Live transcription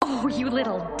Oh, you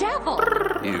little devil.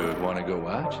 You wanna go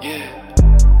watch? Yeah.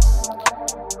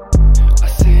 I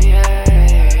see,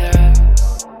 yeah.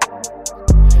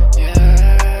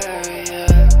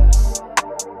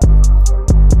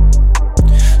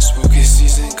 Spooky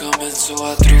season coming, so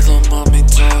I threw the mommy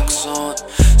talks on.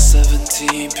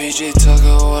 17 PJ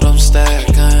Tucker, what I'm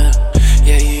stacking.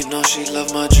 Yeah, you know she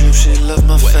love my drip, she love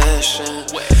my fashion.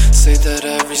 Say that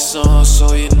every song,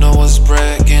 so you know what's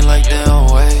bragging. Like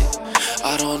damn, wait,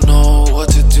 I don't know what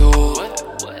to do.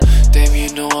 Damn,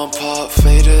 you know I'm pop,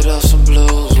 faded up some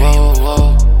blues. Whoa,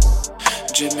 whoa.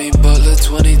 Jimmy Butler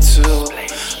 22.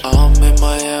 I'm in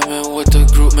Miami with the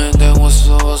group, man. Then what's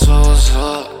up, what's up, what's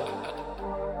up?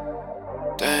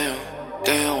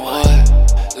 Damn, what?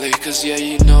 Lakers, yeah,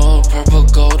 you know, purple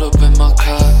gold up in my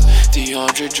cup.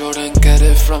 DeAndre Jordan, get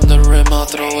it from the rim, I'll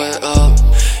throw it up.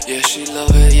 Yeah, she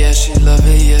love it, yeah, she love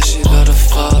it, yeah, she love to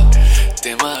fuck.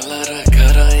 Damn, I love to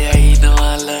cuddle, yeah, you know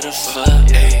I love to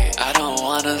fuck. Ay, I don't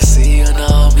wanna see you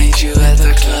now, I'll meet you at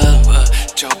the club.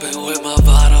 Jumping with my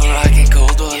bottle, rocking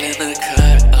cold oil in the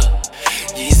cut.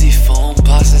 Yeezy foam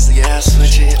passes, yeah, I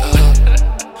switch it up.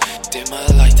 Damn, I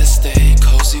like to stay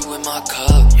cozy with my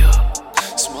cup.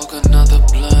 Smoke another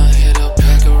blunt, hit a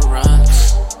pack of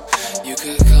runs. You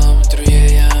could come 3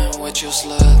 AM with your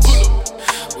sluts.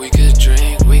 We could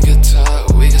drink, we could talk,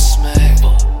 we could smack.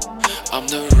 I'm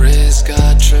the Riz,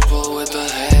 got triple with the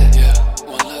hat.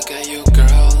 One look at you,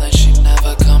 girl, and she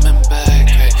never coming back.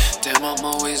 Hey, damn, I'm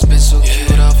always been so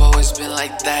cute, I've always been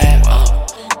like that.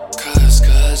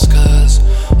 Cause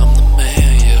I'm the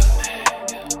man, yeah.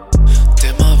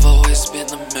 Damn, I've always been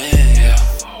the man, yeah.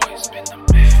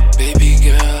 Baby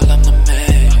girl, I'm the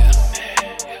man, yeah.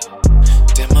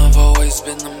 Damn, I've always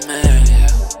been the man, yeah.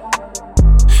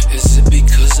 Is it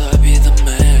because I be the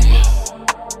man, yeah?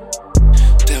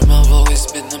 Damn, I've always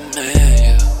been the man,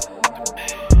 yeah.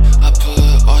 I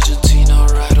put Argentina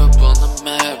right up on the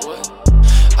map.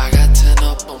 I got 10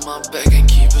 up on my back and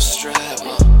keep a strap.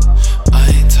 I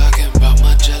ain't talking about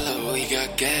my jello, we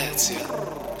got gas, yeah.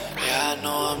 Yeah, I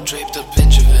know I'm draped up in a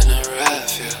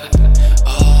raft, yeah.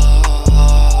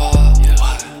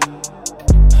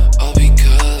 All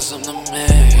because I'm the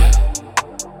man, yeah.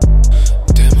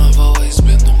 Damn, I've always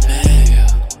been the man, yeah.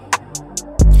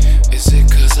 Is it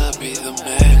cause I be the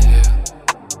man, yeah?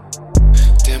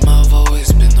 Damn, I've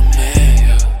always been the man,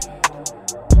 yeah.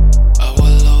 I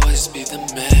will always be the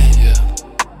man, yeah.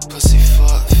 Pussy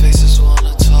fuck, faces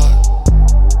wanna talk.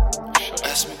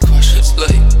 Ask me questions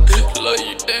like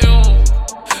damn.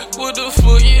 What the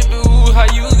fuck you do? How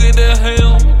you get the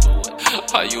ham?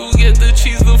 How you get the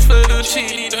cheese, the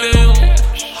fettuccine, damn?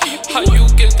 How you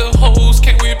get the hoes?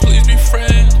 Can we please be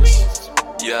friends?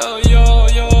 Yo.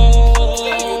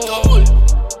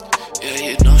 Yeah,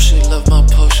 you know she love my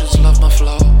potions, love my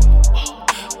flow.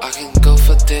 I can go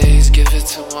for days, give it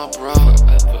to my bro.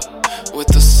 With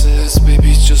the sis,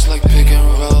 baby, just like pick and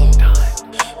roll.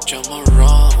 Jump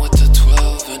around with the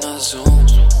 12 in a zoom.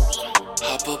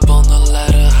 Hop up on the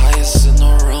ladder, highest in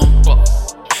the room.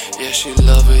 Yeah, she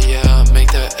love it, yeah, I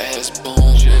make that ass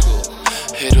boom.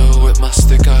 Hit her with my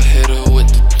stick, I hit her with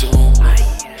the doom.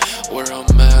 Wear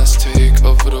a mask, take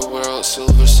over the world,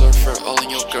 Silver Surfer, all in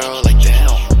your girl.